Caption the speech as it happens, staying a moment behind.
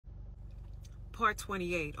part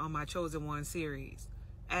 28 on my Chosen One series.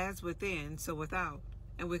 As within, so without.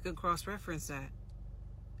 And we can cross-reference that.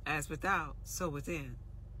 As without, so within.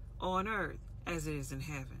 On earth, as it is in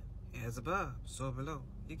heaven. As above, so below.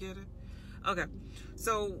 You get it? Okay.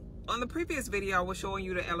 So, on the previous video, I was showing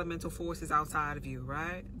you the elemental forces outside of you,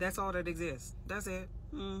 right? That's all that exists. That's it.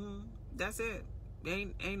 That's it.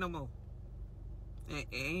 Ain't no more.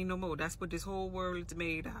 Ain't no more. That's what this whole world is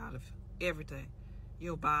made out of. Everything.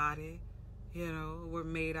 Your body, you know, we're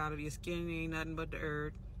made out of your skin. Ain't nothing but the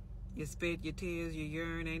earth. Your spit, your tears, your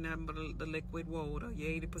urine ain't nothing but the liquid water. Your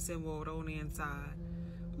 80% water on the inside.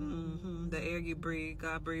 The air you breathe,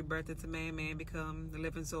 God breathed breath into man, man become the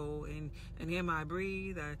living soul. And him I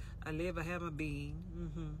breathe, I live, I have a being.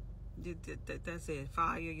 That's it.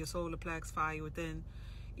 Fire, your solar plex, fire within.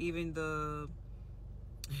 Even the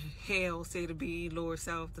hell, say to be, lower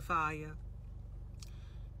self, the fire.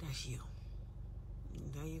 That's you.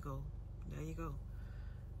 There you go. There you go.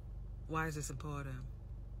 Why is this important?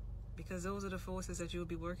 Because those are the forces that you'll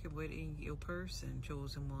be working with in your person,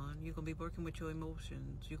 Chosen One. You're going to be working with your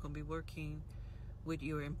emotions. You're going to be working with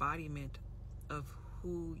your embodiment of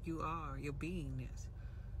who you are, your beingness.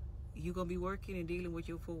 You're going to be working and dealing with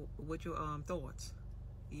your thoughts.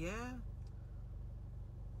 Yeah.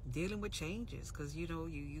 Dealing with changes. Because, you know,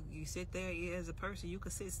 you sit there as a person, you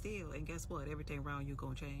can sit still. And guess what? Everything around you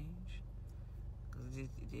going to change. Because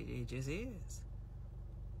it just is.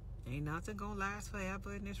 Ain't nothing gonna last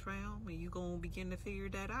forever in this realm, and you gonna begin to figure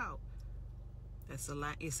that out. It's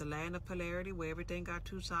a land of polarity where everything got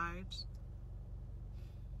two sides.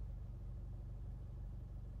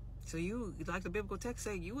 So you, like the biblical text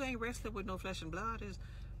say, you ain't wrestling with no flesh and blood. It's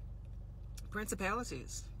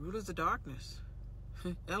principalities, rulers of darkness,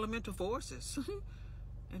 elemental forces,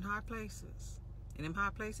 in high places. And them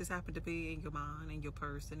high places happen to be in your mind, in your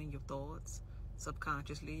person, in your thoughts,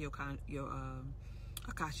 subconsciously, your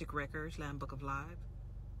Akashic Records, Lamb Book of Life.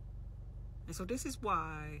 And so this is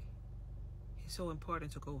why it's so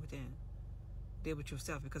important to go within. Deal with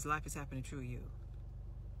yourself, because life is happening through you.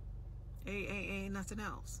 Ain't nothing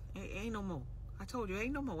else. Ain't no more. I told you,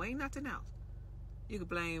 ain't no more. Ain't nothing else. You can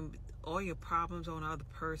blame all your problems on the other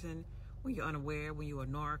person when you're unaware, when you're a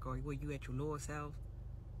narc, or when you at your lower self.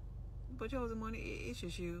 But Chosen One, it's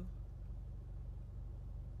just you.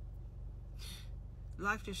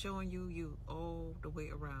 Life just showing you all the way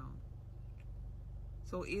around.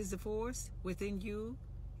 So is the force within you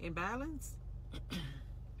in balance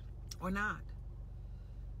or not?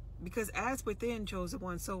 Because as within, Chosen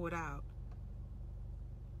One, so without.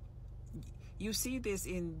 You see this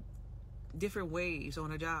in different ways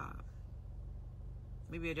on a job.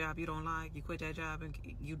 Maybe a job you don't like, you quit that job, and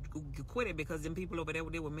you quit it because them people over there,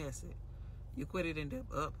 they were messy. You quit it and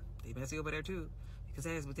they messy over there too. Because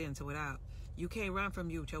as within, so without. You can't run from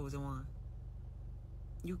you, Chosen One.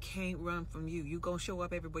 You can't run from you. You gonna show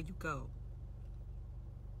up everywhere you go.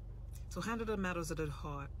 So handle the matters of the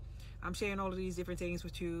heart. I'm sharing all of these different things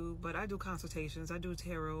with you, but I do consultations. I do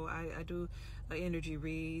tarot. I do energy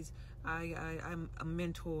reads. I'm a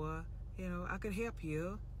mentor. You know, I can help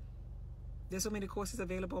you. There's so many courses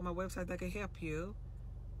available on my website that can help you.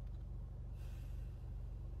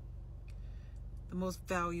 The most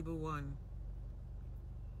valuable one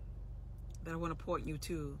that I want to point you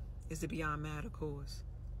to is the Beyond Matter course,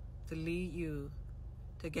 to lead you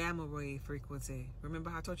to gamma ray frequency. Remember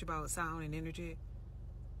how I told you about sound and energy?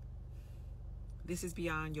 This is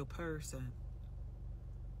beyond your person.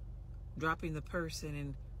 Dropping the person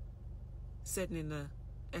and setting in the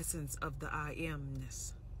essence of the I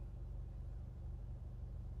amness.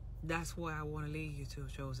 That's where I want to lead you to,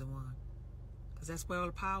 Chosen One. Because that's where all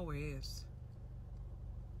the power is.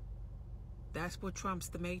 That's what trumps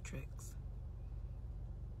the matrix.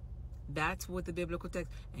 That's what the biblical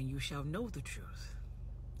text, and you shall know the truth,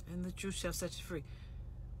 and the truth shall set you free.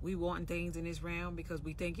 We want things in this realm because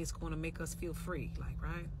we think it's going to make us feel free, like,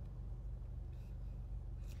 right?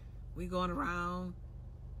 We going around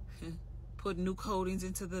putting new codings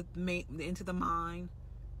into the mind,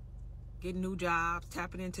 getting new jobs,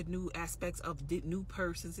 tapping into new aspects of new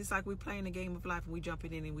persons. It's like we're playing a game of life and we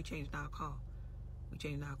jumping in and we changing our car, we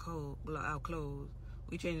changing our clothes,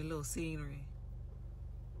 we changing a little scenery.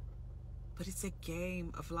 But it's a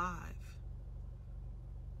game of life.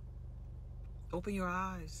 Open your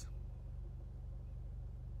eyes.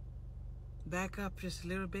 Back up just a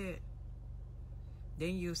little bit.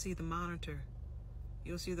 Then you'll see the monitor.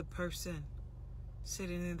 You'll see the person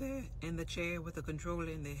sitting in there in the chair with the controller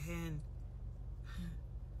in their hand.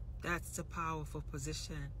 That's a powerful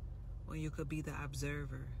position when you could be the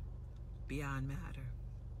observer beyond matter.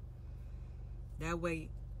 That way,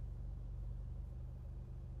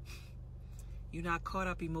 You're not caught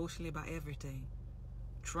up emotionally by everything.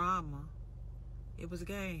 Drama, it was a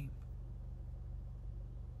game.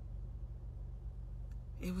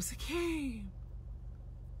 It was a game.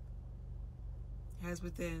 As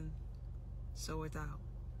within, so without.